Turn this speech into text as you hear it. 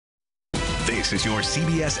This is your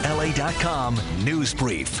CBSLA.com news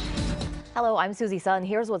brief. Hello, I'm Susie Sun.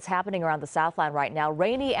 Here's what's happening around the Southland right now.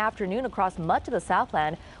 Rainy afternoon across much of the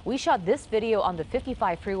Southland. We shot this video on the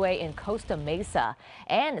 55 freeway in Costa Mesa.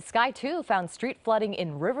 And Sky 2 found street flooding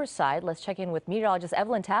in Riverside. Let's check in with meteorologist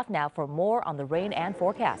Evelyn Taft now for more on the rain and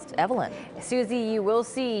forecast. Evelyn. Susie, you will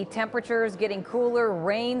see temperatures getting cooler,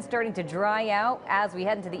 rain starting to dry out as we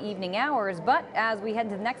head into the evening hours. But as we head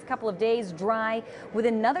into the next couple of days, dry with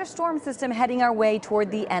another storm system heading our way toward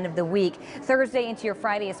the end of the week. Thursday into your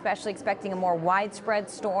Friday, especially expecting a more widespread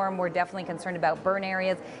storm. We're definitely concerned about burn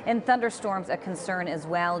areas and thunderstorms a concern as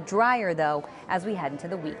well. Drier, though, as we head into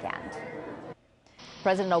the weekend.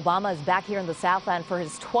 President Obama is back here in the Southland for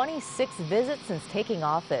his 26th visit since taking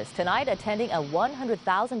office. Tonight, attending a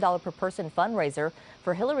 $100,000 per person fundraiser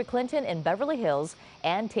for Hillary Clinton in Beverly Hills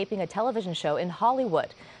and taping a television show in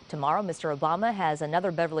Hollywood. Tomorrow, Mr. Obama has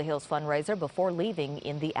another Beverly Hills fundraiser before leaving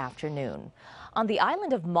in the afternoon. On the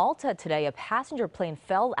island of Malta today, a passenger plane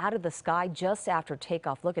fell out of the sky just after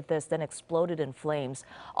takeoff. Look at this, then exploded in flames.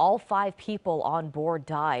 All 5 people on board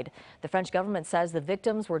died. The French government says the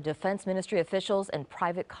victims were Defense Ministry officials and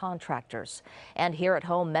private contractors. And here at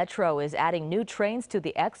home, Metro is adding new trains to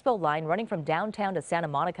the Expo line running from downtown to Santa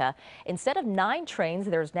Monica. Instead of 9 trains,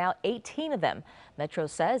 there's now 18 of them. Metro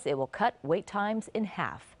says it will cut wait times in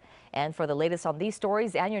half. And for the latest on these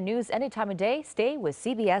stories and your news any time of day, stay with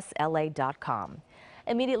CBSLA.com.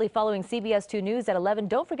 Immediately following CBS 2 News at 11,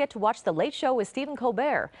 don't forget to watch The Late Show with Stephen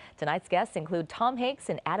Colbert. Tonight's guests include Tom Hanks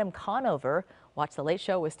and Adam Conover. Watch The Late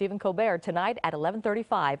Show with Stephen Colbert tonight at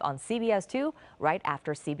 11:35 on CBS 2, right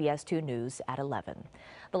after CBS 2 News at 11.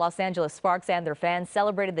 The Los Angeles Sparks and their fans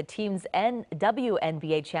celebrated the team's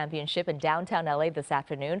WNBA championship in downtown LA this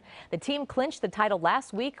afternoon. The team clinched the title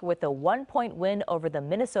last week with a 1-point win over the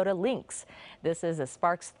Minnesota Lynx. This is the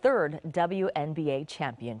Sparks' 3rd WNBA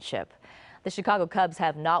championship. The Chicago Cubs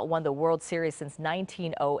have not won the World Series since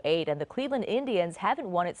 1908, and the Cleveland Indians haven't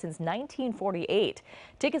won it since 1948.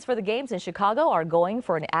 Tickets for the games in Chicago are going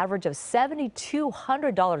for an average of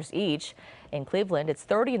 $7,200 each. In Cleveland, it's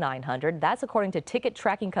 $3,900. That's according to ticket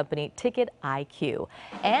tracking company Ticket IQ.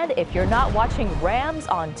 And if you're not watching Rams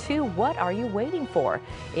on 2, what are you waiting for?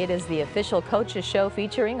 It is the official coaches show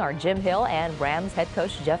featuring our Jim Hill and Rams head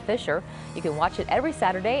coach Jeff Fisher. You can watch it every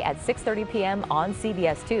Saturday at 6:30 p.m. on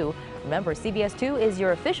CBS 2. Remember, CBS 2 is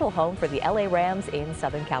your official home for the LA Rams in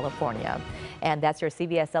Southern California. And that's your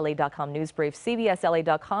CBSLA.com news brief.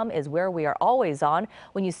 CBSLA.com is where we are always on.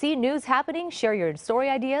 When you see news happening, share your story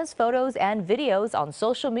ideas, photos, and videos on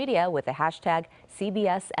social media with the hashtag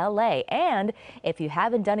CBSLA. And if you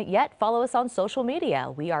haven't done it yet, follow us on social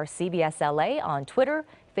media. We are CBSLA on Twitter,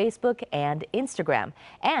 Facebook, and Instagram.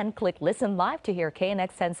 And click Listen Live to hear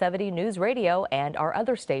KNX 1070 News Radio and our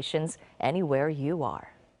other stations anywhere you are.